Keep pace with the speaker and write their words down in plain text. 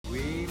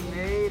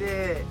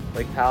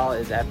Lake Powell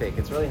is epic.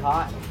 It's really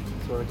hot,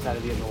 so we're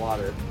excited to get in the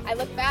water. I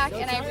look back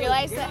and I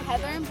realized that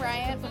Heather and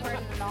Bryant were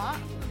not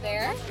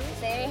there.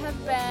 They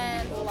have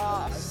been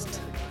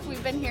lost.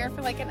 We've been here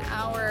for like an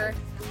hour.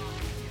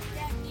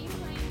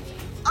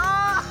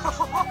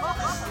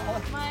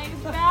 Oh, my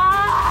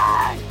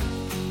back!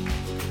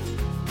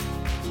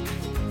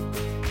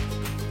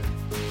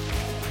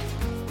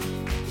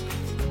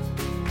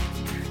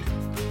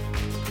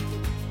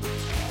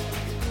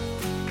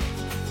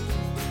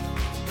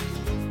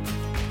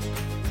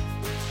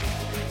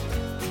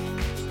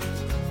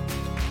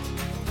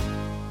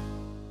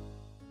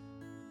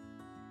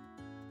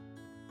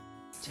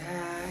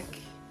 Jack,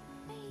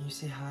 can you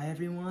say hi,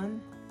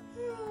 everyone?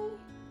 Hi.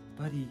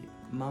 Buddy,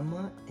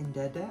 Mama and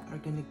Dada are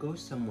gonna go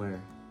somewhere.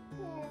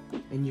 Yeah.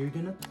 And you're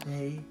gonna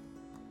play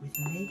with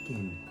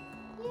Megan.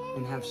 Yay.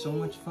 And have so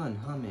much fun,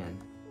 huh, man?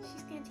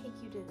 She's gonna take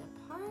you to the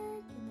park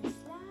and the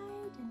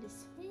slide and the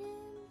swim.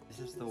 This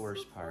is the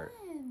worst part.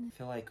 I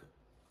feel like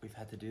we've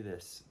had to do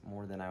this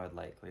more than I would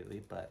like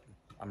lately, but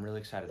I'm really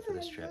excited for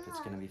this trip.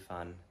 It's gonna be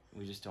fun.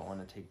 We just don't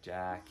want to take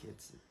Jack.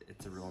 It's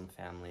a ruined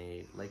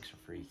family. Lakes are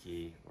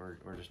freaky.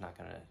 We're just not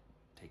gonna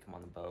take him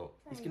on the boat.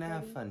 He's gonna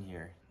have fun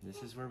here.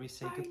 This is where we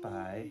say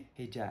goodbye.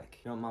 Hey Jack,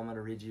 you want Mama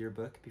to read you your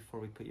book before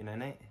we put you night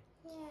night?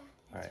 Yeah.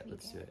 All right,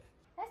 let's do it.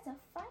 That's a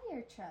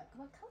fire truck.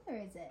 What color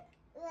is it?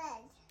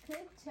 Red.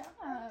 Good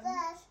job.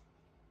 Bus.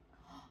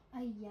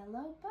 A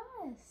yellow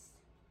bus.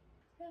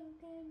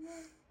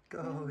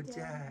 Go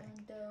Jack.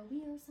 The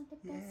wheels of the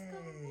bus go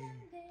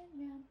round and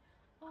round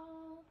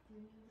all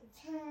through the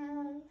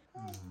town. I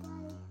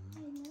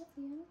love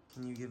you.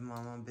 Can you give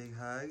Mama a big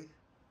hug?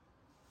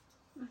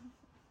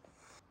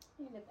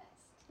 You're the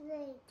best.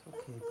 Red. It's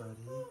okay,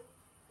 buddy.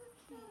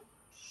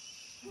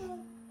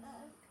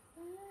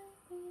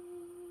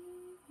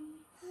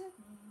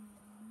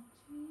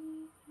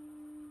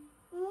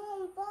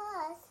 More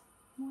bus.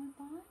 More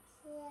bus?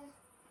 Yeah.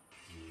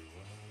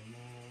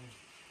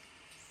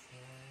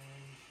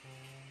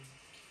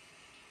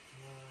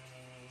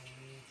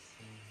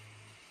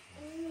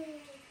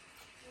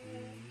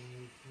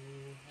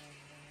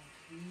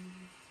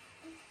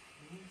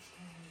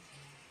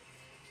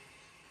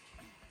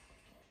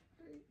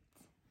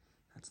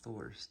 That's the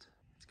worst.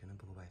 It's gonna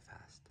blow by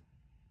fast.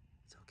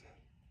 It's okay.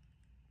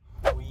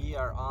 We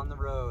are on the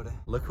road.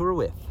 Look who we're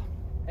with.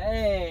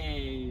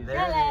 Hey,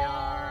 there they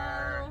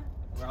are.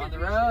 We're on the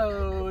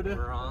road.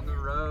 We're on the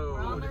road.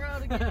 We're on the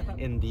road again.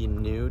 In the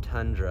new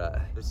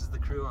Tundra. This is the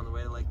crew on the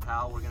way to Lake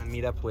Powell. We're gonna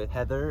meet up with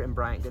Heather and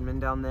Bryant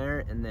Goodman down there,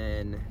 and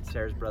then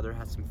Sarah's brother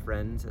has some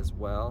friends as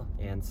well,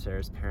 and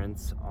Sarah's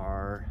parents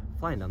are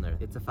flying down there.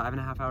 It's a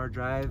 5.5 hour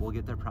drive. We'll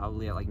get there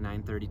probably at like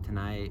 9:30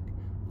 tonight,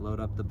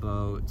 load up the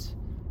boat,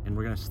 and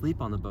we're gonna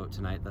sleep on the boat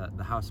tonight,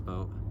 the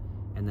houseboat,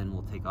 and then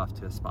we'll take off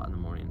to a spot in the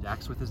morning.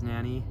 Jack's with his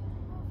nanny.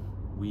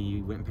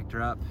 We went and picked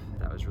her up.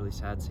 That was really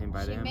sad, saying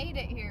bye to him. She made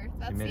it here.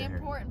 That's the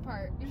important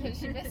part, because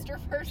she missed her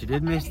first She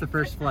did miss the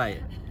first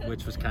flight,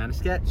 which was kind of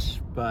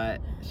sketch,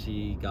 but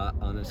she got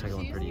on the second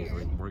one pretty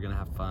easily. We're gonna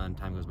have fun.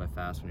 Time goes by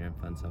fast when you're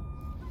having fun, so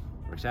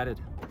we're excited.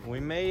 We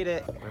made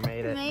it. We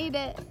made it. Made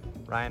it.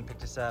 Ryan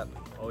picked us up.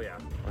 Oh yeah.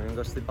 We're gonna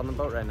go sleep on the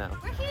boat right now.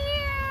 We're here!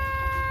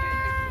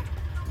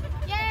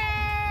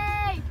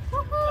 Yay!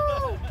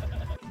 Woohoo!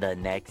 The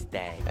next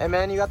day. Hey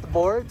man, you got the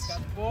boards? Got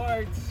the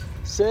boards.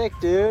 Sick,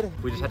 dude.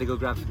 We just had to go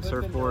grab some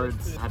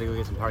surfboards, had to go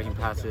get some parking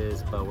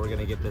passes, but we're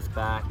gonna get this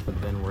back, but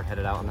then we're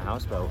headed out on the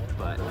houseboat.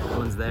 But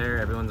everyone's there,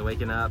 everyone's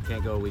waking up,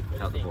 can't go a week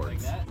without the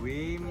boards.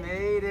 We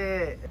made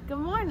it. Good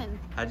morning.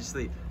 How'd you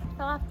sleep?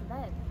 Fell off the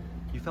bed.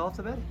 You fell off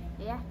the bed?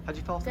 Yeah. How'd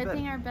you fall off the Good bed?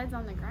 thing our bed's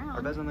on the ground.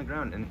 Our bed's on the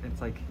ground, and it's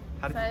like,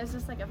 how did So it was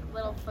just like a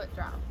little foot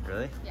drop.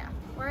 Really? Yeah.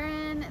 We're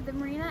in the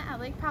marina at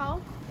Lake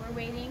Powell. We're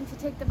waiting to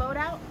take the boat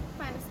out,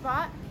 find a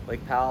spot.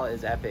 Lake Powell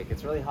is epic.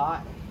 It's really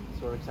hot,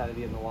 so we're excited to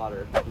get in the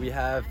water. We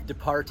have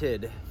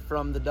departed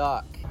from the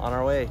dock. On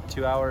our way,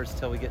 2 hours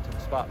till we get to the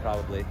spot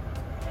probably.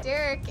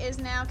 Derik is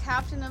now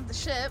captain of the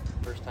ship.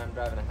 First time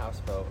driving a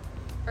houseboat.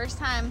 First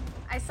time.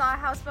 I saw a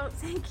houseboat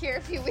sink here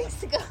a few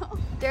weeks ago.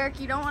 Derik,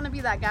 you don't want to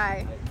be that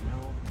guy.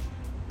 No,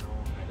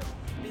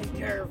 I don't. Be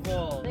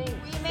careful. We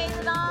made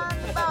it on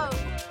the boat.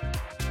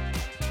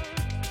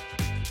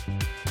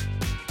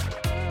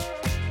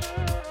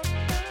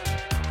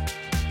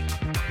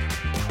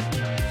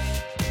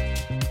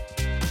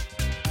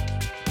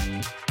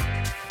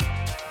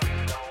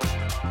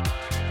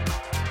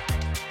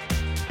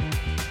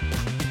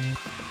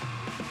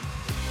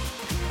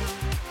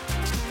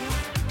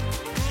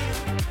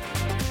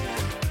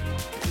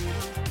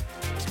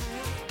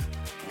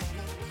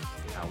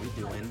 How we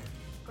doing?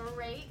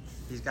 Great.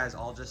 These guys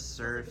all just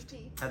surfed.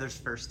 Heather's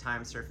first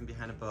time surfing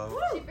behind a boat.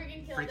 She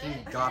freaking killed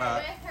Freaking it. got up.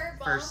 With her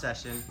bum. First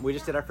session. We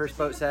just did our first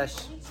boat sesh,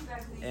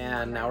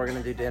 and now we're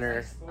gonna do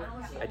dinner.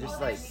 I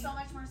just like So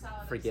much more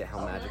salad. forget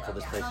how magical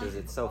this place is.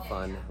 It's so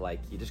fun. Like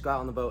you just go out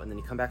on the boat and then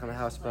you come back on the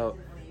houseboat.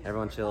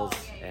 Everyone chills,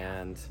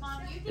 and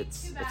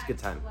it's a good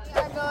time. We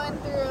are going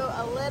through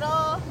a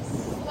little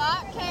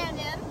slot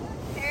canyon.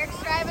 Eric's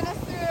driving us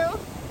through.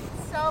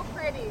 So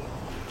pretty.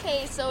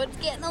 Okay, so it's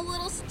getting a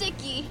little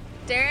sticky.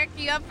 Derik,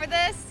 you up for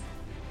this?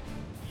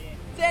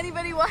 To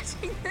anybody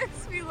watching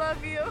this, we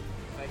love you.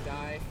 If I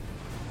die,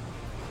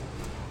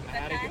 I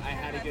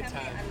had a good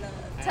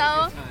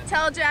time.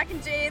 Tell Jack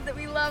and Jade that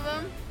we love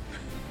them.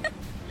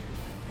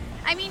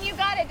 I mean, you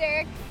got it,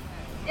 Derek.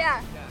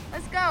 Yeah,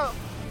 let's go.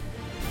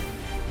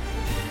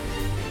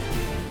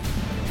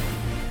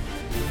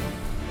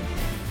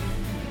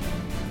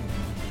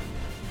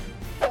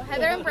 So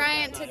Heather and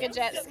Bryant took a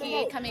jet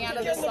ski coming out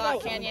of the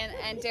Slot Canyon,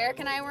 and Derek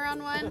and I were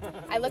on one.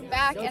 I looked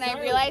back and I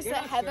realized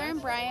that Heather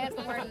and Bryant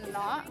were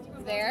not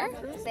there.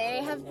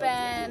 They have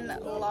been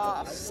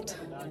lost.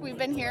 We've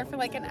been here for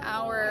like an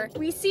hour.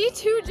 We see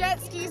 2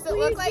 jet skis that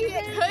look like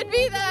it could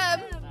be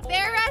them.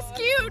 They're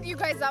rescued. You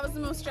guys, that was the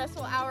most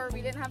stressful hour.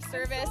 We didn't have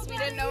service. We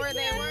didn't know where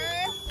they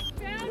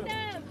were. Found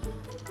them.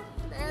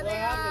 There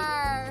they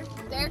are.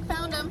 Derek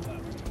found them.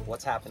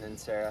 What's happening,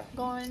 Sarah?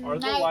 Going Are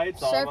the night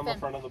lights surfing. on the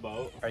front of the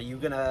boat? Are you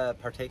gonna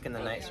partake in the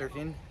night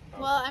surfing?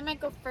 Well, I might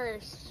go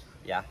first.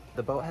 Yeah.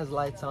 The boat has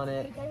lights on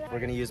it. We're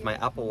gonna use my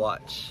Apple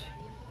Watch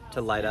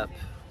to light up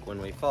when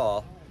we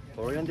fall,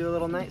 but we're gonna do a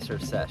little night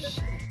surf sesh.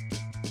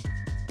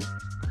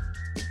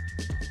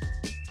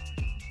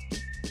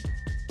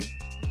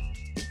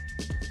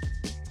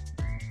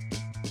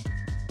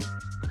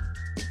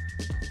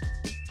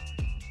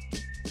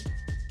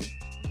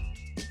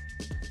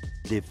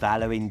 The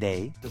following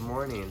day. Good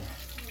morning.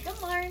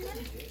 Good morning.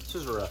 This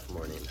was a rough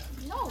morning.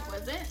 No,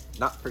 was it?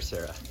 Not for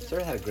Sarah.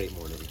 Sarah had a great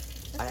morning.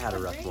 I had a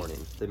rough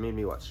morning. They made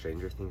me watch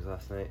Stranger Things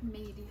last night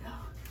Media.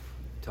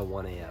 till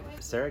 1 a.m.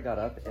 Sarah got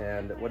up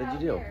and what did you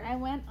do? I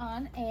went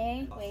on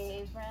a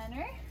wave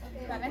runner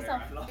by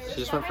myself.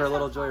 She just went for a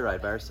little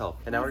joyride by herself.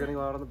 And now we're gonna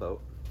go out on the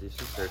boat, do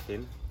some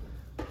surfing.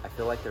 I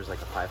feel like there's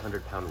like a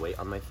 500-pound weight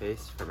on my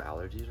face from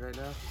allergies right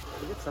now.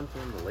 We get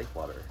something in the lake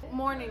water.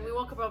 Morning, we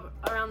woke up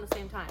around the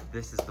same time.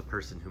 This is the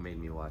person who made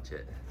me watch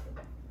it.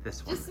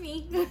 This one. Just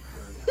me.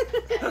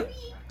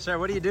 Sarah,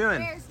 what are you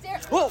doing?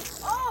 Derek. Whoa!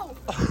 Oh!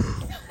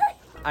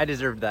 I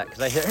deserved that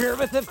because I hit her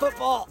with the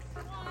football.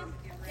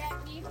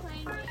 Get me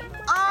playing games.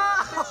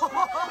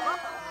 Oh!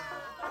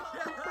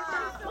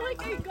 I feel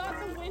like I got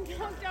the wind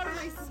knocked out of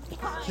my spine.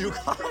 You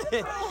caught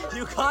it.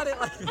 You caught it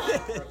like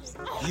this.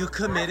 You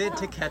committed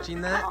to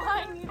catching that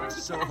I needed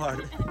so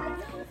hard.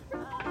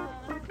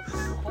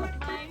 my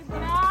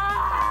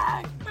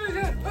back.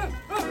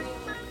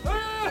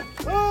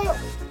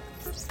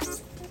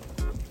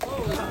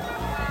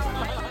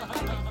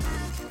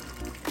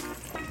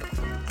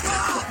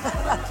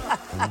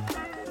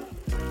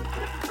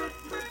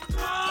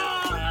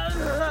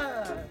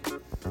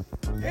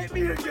 Hit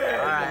me again!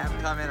 Alright,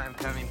 I'm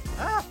coming.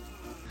 Ah.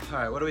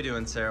 Alright, what are we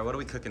doing, Sarah? What are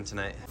we cooking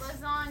tonight?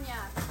 Lasagna,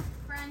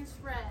 French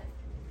bread,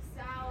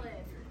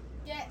 salad.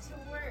 Get to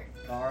work.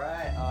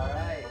 Alright.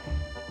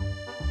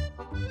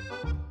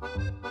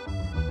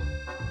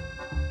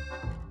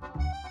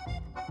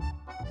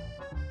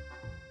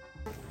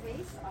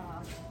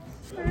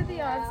 What are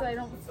the odds that I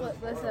don't flip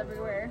this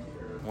everywhere?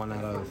 1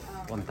 out of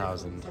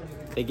 1,000.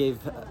 They gave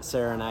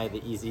Sarah and I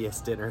the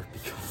easiest dinner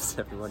because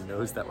everyone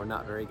knows that we're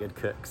not very good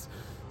cooks.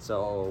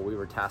 So we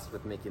were tasked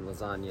with making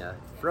lasagna,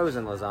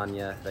 frozen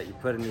lasagna that you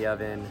put in the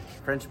oven,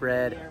 French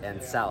bread,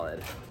 and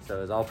salad. So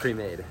it was all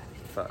pre-made,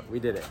 but we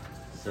did it.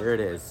 Here it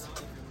is.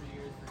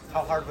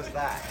 How hard was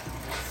that?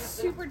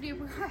 Super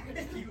duper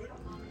hard.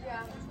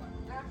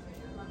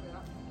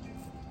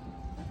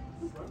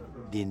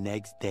 The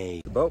next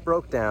day. The boat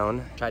broke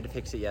down. Tried to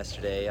fix it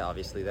yesterday.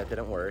 Obviously that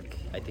didn't work.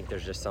 I think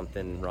there's just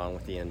something wrong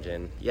with the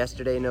engine.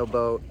 Yesterday no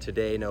boat,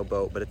 today no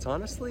boat, but it's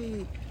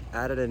honestly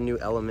added a new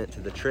element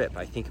to the trip.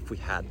 I think if we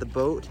had the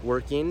boat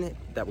working,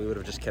 that we would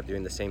have just kept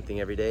doing the same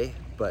thing every day.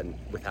 But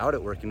without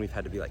it working, we've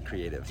had to be like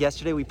creative.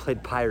 Yesterday we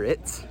played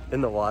pirates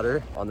in the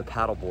water on the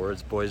paddle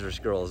boards, boys versus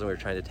girls, and we were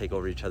trying to take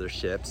over each other's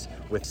ships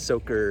with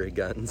soaker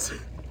guns.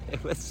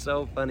 It was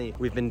so funny.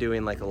 We've been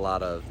doing like a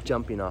lot of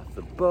jumping off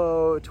the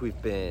boat.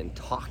 We've been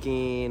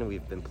talking,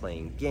 we've been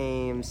playing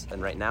games.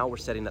 And right now we're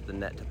setting up the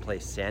net to play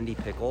sandy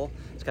pickle.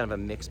 It's kind of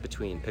a mix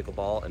between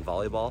pickleball and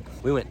volleyball.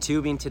 We went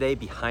tubing today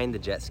behind the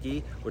jet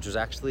ski, which was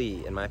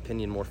actually, in my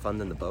opinion, more fun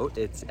than the boat.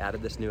 It's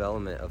added this new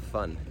element of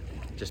fun.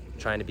 Just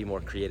trying to be more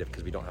creative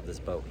because we don't have this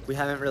boat. We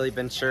haven't really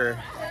been sure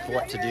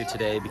what to do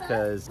today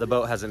because the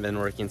boat hasn't been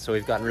working, so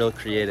we've gotten real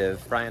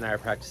creative. Brian and I are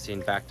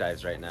practicing back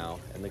dives right now,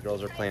 and the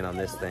girls are playing on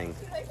this thing.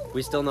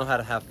 We still know how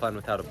to have fun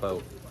without a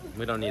boat.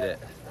 We don't need it.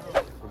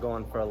 We're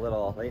going for a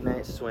little late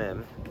night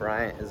swim.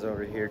 Bryant is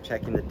over here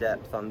checking the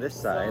depth on this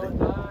side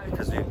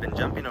because we've been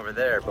jumping over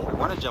there, but we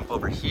want to jump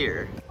over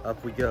here.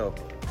 Up we go.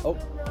 Oh,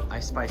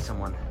 I spy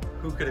someone.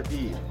 Who could it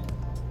be?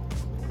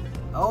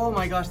 Oh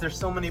my gosh, there's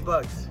so many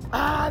bugs.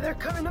 Ah, they're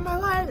coming to my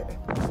light.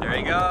 There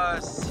he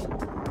goes.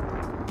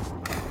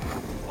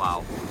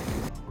 Wow.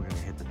 We're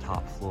gonna hit the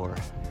top floor.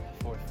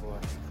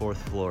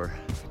 Fourth floor.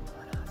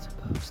 We're not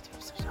supposed to,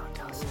 so don't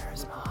tell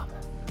Sarah's mom.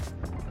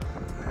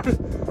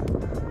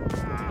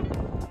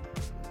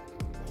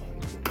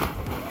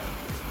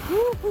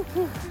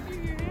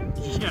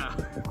 Yeah.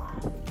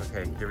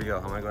 Okay, here we go.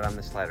 I'm gonna go down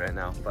this slide right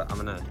now, but I'm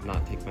gonna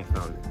not take my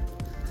phone.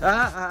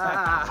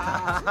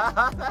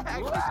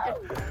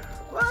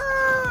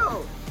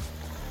 Whoa!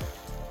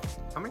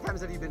 How many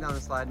times have you been down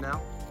the slide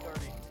now?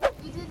 30.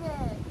 We did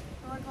it.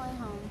 We're going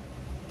home.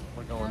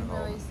 We're going I'm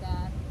home. really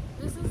sad.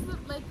 This is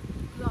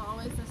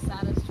always the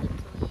saddest trip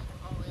to leave.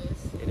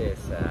 Always. It is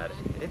sad.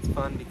 It's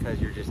fun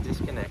because you're just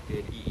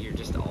disconnected. You're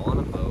just all on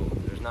a boat.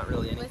 There's not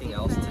really anything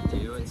else to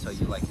do, and so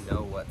you like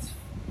know what's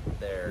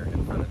there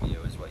in front of you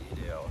is what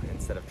you do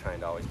instead of trying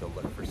to always go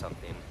look for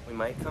something. We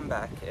might come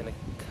back in a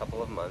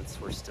couple of months.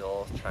 We're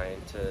still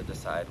trying to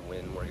decide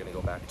when we're gonna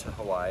go back to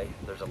Hawaii.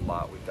 There's a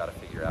lot we've got to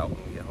figure out when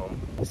we get home.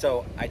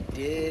 So I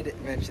did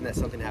mention that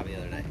something happened the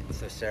other night.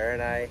 So Sarah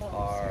and I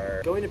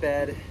are going to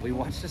bed. We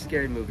watched a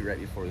scary movie right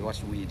before. We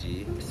watched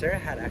Ouija. Sarah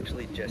had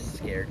actually just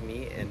scared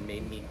me and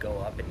made me go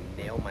up and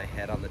nail my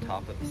head on the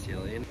top of the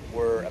ceiling.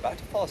 We're about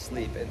to fall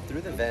asleep, and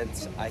through the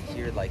vents I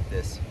hear like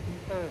this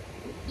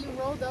You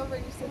rolled over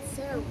and you said,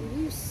 Sarah, what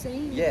are you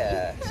saying?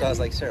 yeah. So I was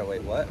like, Sarah,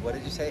 wait, what? What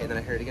did you say? And then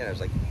I heard it again. I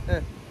was like,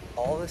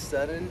 all of a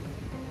sudden,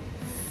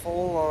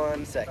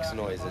 full-on sex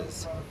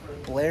noises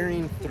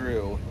blaring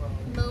through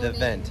the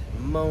vent,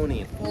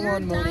 moaning,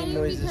 full-on moaning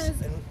noises.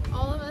 Because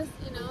all of us,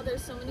 you know,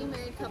 there's so many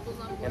married couples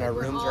on board. And our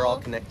rooms are all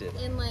connected.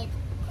 In like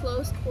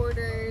close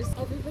quarters.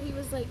 Everybody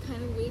was like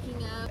kind of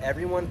waking up.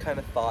 Everyone kind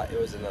of thought it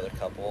was another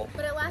couple.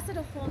 But it lasted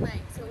a whole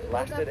night. So we woke up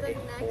Lasted the a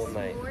whole next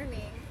night.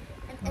 morning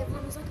and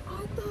everyone was like,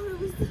 I thought it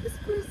was this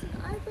person.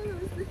 I thought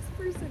it was this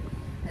person.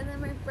 And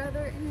then my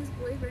brother and his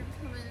boyfriend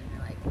come in and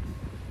they're like,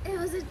 it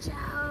was a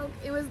joke.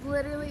 It was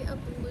literally a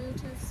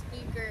Bluetooth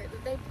speaker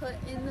that they put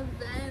in the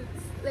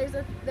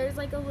vents. There's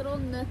like a little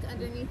nook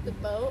underneath the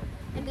boat,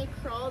 and they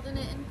crawled in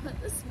it and put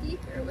the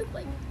speaker with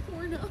like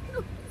porno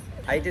noises.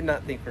 I did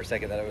not think for a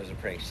second that it was a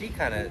prank. She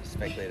kind of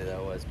speculated that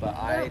it was, but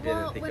I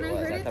didn't think when it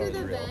was. I heard I it thought it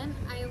through was the real. vent,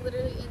 I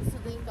literally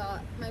instantly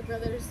thought my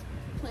brother's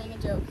playing a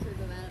joke through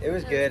the vent. It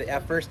was good.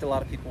 At first, a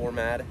lot of people were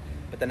mad,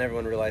 but then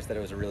everyone realized that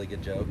it was a really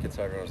good joke, and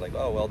so everyone was like,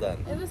 oh, well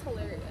done. It was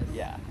hilarious.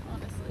 Yeah.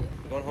 Honestly.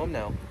 We're going home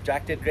now.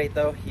 Jack did great,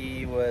 though.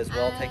 He was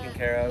well taken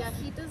care of. Yeah,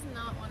 he does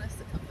not want us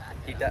to come back.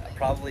 He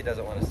probably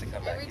doesn't want us to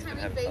come back. Every He's time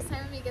been we having fun.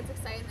 FaceTime him, he gets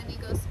excited, and then he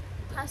goes,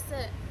 press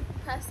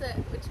it,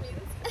 which means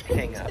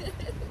Hang up.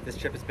 This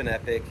trip has been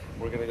epic.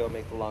 We're gonna go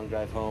make the long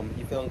drive home.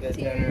 You feeling good,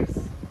 Cheers.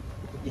 Tanner?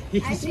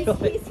 He's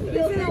feeling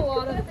good. in a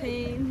lot of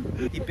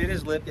pain. He bit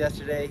his lip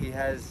yesterday. He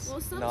has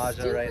Well, some nausea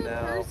stupid right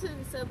now.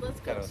 person said, let's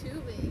go Kinda-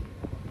 tubing,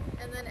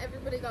 and then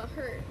everybody got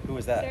hurt. Who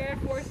was that? Sarah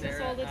forced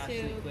us all to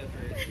Ashley, tube.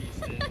 Clifford,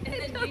 Beeston.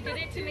 And then we did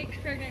it to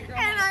make pregnant girl.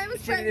 And I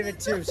was She didn't even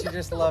tube. She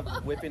just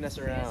loved whipping us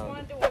just around.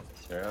 wanted to watch.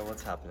 Sarah,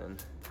 what's happening?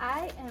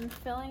 I am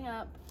filling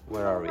up.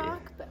 Where are we?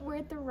 We're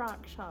at the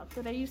rock shop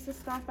that I used to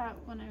stop at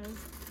when I was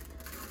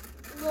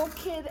a little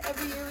kid.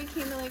 Every year we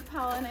came to Lake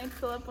Powell and I'd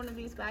fill up one of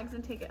these bags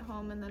and take it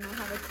home, and then I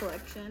have a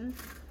collection.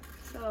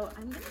 So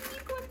I'm gonna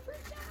make one for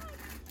Jack.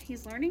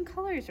 He's learning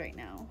colors right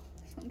now,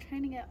 so I'm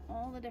trying to get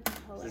all the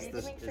different colors. Is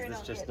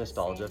this just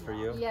nostalgia for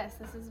you? Yes,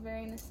 this is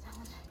very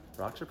nostalgic.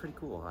 Rocks are pretty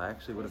cool. I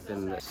actually would have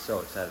been so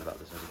excited about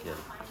this as a kid.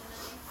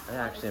 I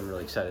actually am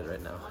really excited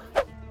right now.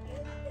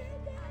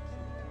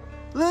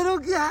 Little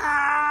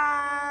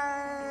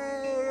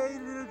guy!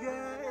 Little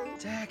guy!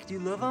 Jack, do you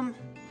love him?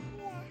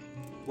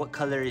 What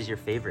color is your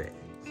favorite?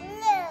 Blue.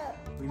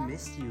 We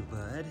missed you,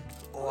 bud.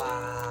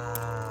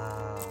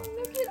 Wow.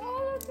 Look at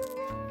all of the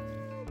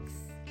rocks.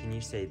 Can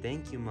you say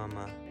thank you,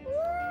 Mama?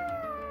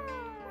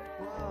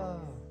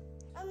 Whoa.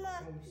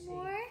 Mama.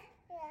 More?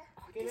 Yeah.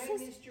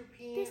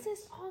 This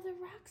is all the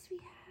rocks we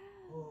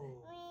have.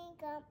 We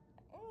got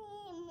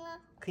Mama.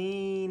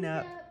 Clean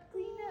up.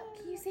 Clean up.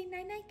 Can you say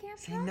night night,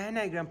 Grandpa? Say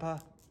night-night, Grandpa.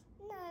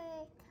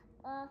 No.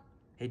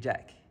 Hey,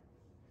 Jack.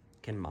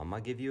 Can Mama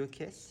give you a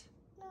kiss?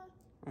 No.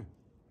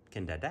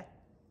 Can Dada?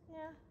 No.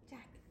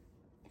 Jack,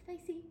 if I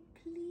say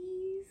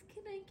please,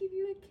 can I give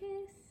you a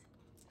kiss?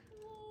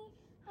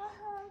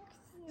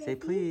 Say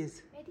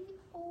please. Ready?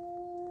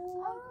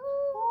 Oh,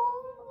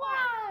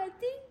 wow,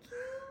 thank you.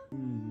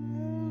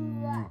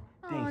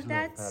 Thanks, Oh,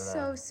 that's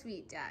so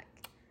sweet, Jack.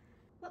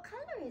 What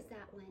color is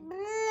that one?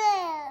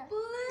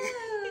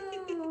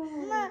 Blue.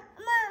 Blue. Mama.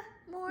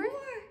 More?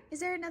 Is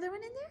there another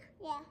one in there?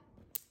 Yeah.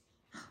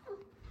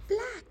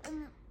 Black.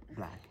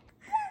 Black.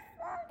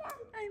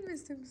 I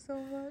missed him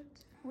so much.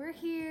 We're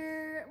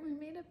here. We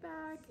made it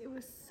back. It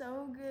was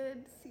so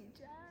good to see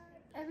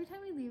Jack. Every time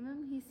we leave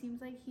him, he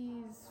seems like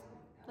he's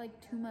like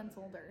 2 months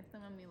older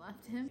than when we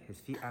left him. His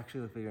feet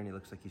actually look bigger and he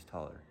looks like he's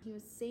taller. He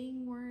was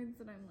saying words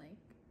that I'm like,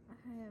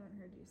 I haven't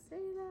heard you say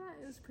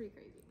that. It was pretty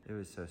crazy. It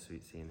was so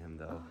sweet seeing him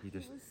though. He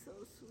just was so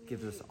sweet.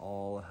 gives us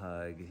all a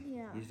hug.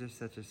 Yeah. He's just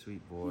such a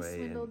sweet He boy.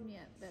 swindled me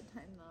at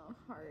bedtime though,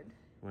 hard.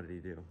 What did he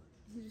do?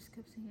 He just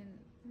kept saying,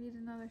 read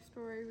another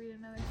story, read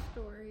another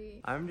story.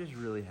 I'm just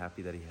really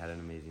happy that he had an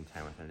amazing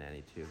time with our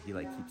nanny too. He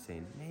like keeps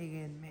saying,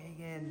 Megan,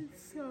 Megan.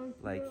 It's so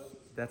Like,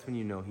 that's when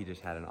you know he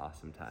just had an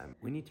awesome time.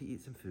 We need to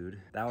eat some food.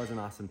 That was an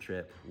awesome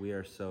trip. We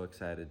are so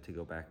excited to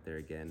go back there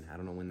again. I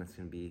don't know when that's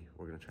gonna be.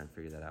 We're gonna try and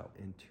figure that out.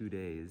 In 2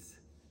 days,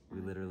 we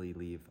literally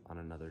leave on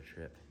another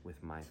trip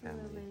with my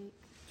family.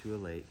 To a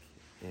lake.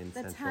 in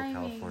The Central timing,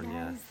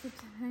 California guys, the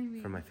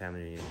timing. for my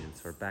family reunion.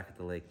 So we're back at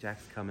the lake.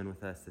 Jack's coming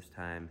with us this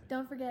time.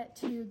 Don't forget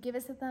to give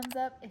us a thumbs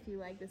up if you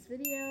like this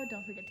video.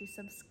 Don't forget to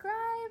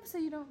subscribe so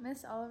you don't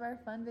miss all of our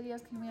fun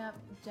videos coming up.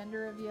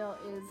 Gender reveal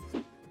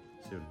is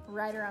Soon.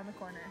 right around the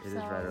corner. It is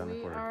right around the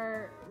corner. We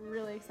are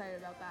really excited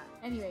about that.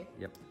 Anyway,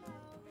 Yep.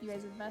 you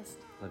guys are the best.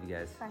 Love you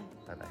guys. Bye.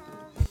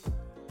 Bye-bye.